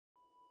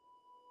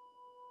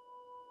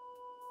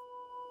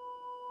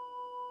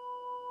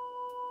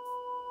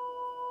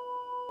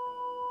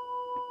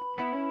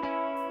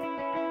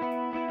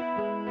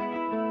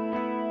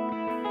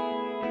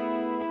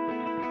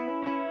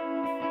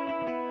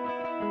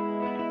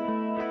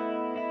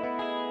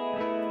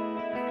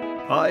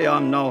Hi,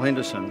 I'm Noel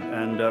Henderson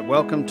and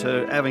welcome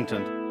to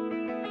Avington.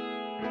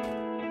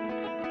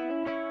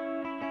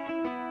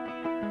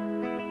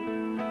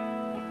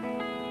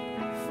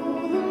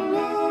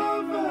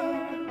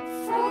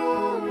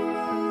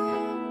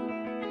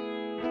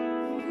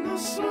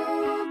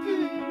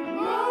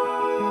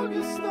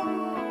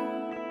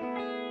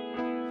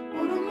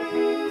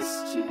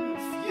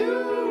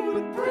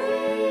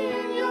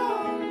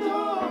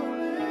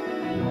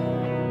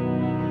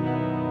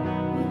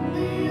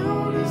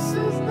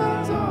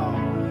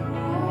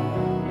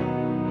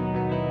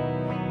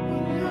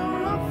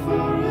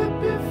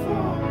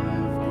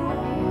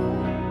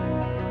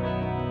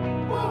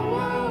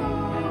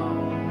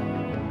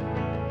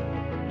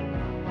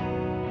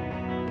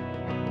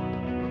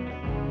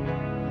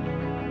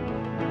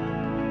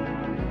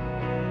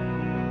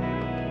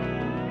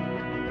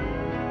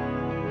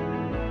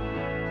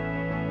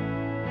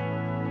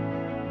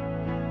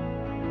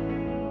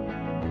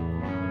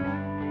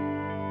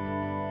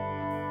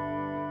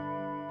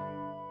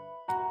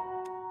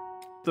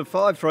 The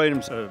 5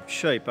 freedoms of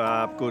sheep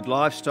are good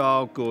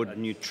lifestyle, good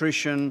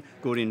nutrition,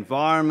 good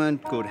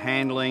environment, good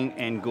handling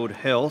and good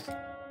health.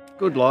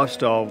 Good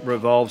lifestyle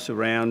revolves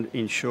around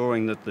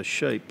ensuring that the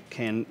sheep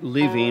can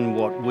live in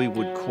what we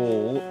would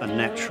call a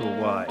natural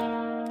way.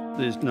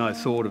 There's no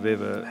thought of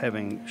ever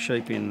having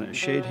sheep in the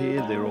shed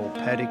here. They're all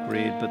paddock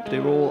reared, but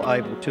they're all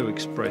able to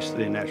express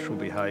their natural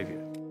behaviour.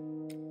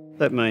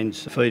 That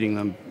means feeding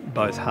them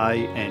both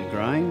hay and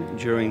grain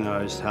during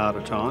those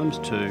harder times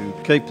to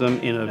keep them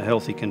in a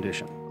healthy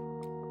condition.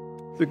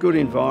 The good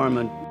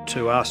environment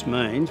to us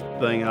means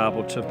being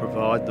able to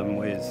provide them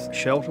with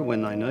shelter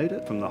when they need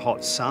it from the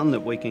hot sun that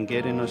we can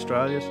get in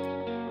Australia.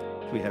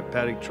 We have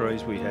paddock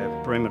trees, we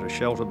have perimeter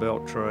shelter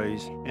belt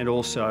trees, and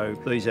also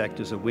these act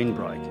as a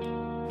windbreak.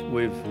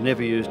 We've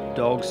never used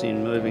dogs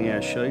in moving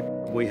our sheep.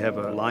 We have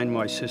a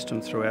laneway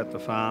system throughout the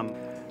farm.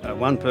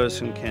 One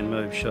person can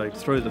move sheep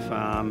through the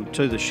farm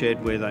to the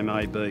shed where they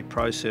may be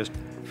processed.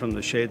 From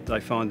the shed they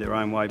find their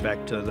own way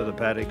back to the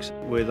paddocks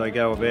where they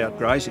go about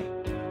grazing.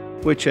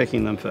 We're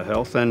checking them for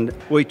health, and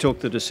we took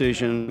the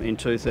decision in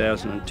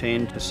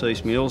 2010 to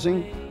cease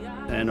mulesing,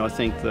 and I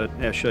think that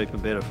our sheep are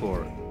better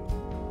for it.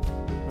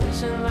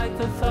 Listen like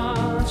the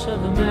thoughts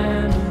of a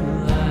man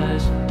who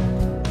lies.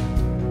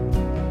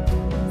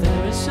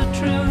 There is a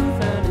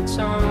truth and it's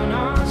on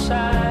our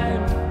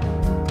side.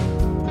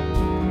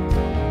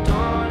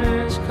 Dawn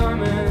is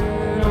coming,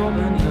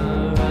 open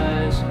your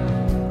eyes.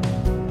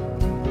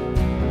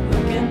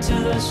 Look into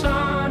the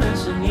sun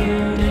as a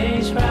new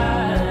day's rise.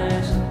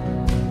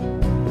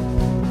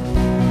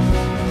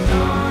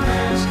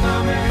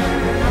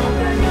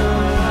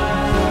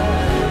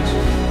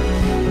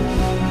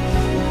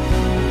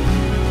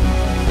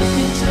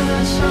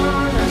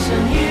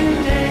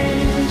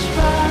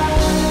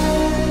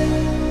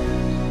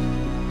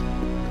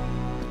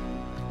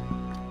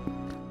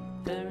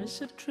 There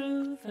is a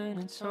truth and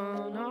it's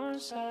on our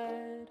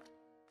side.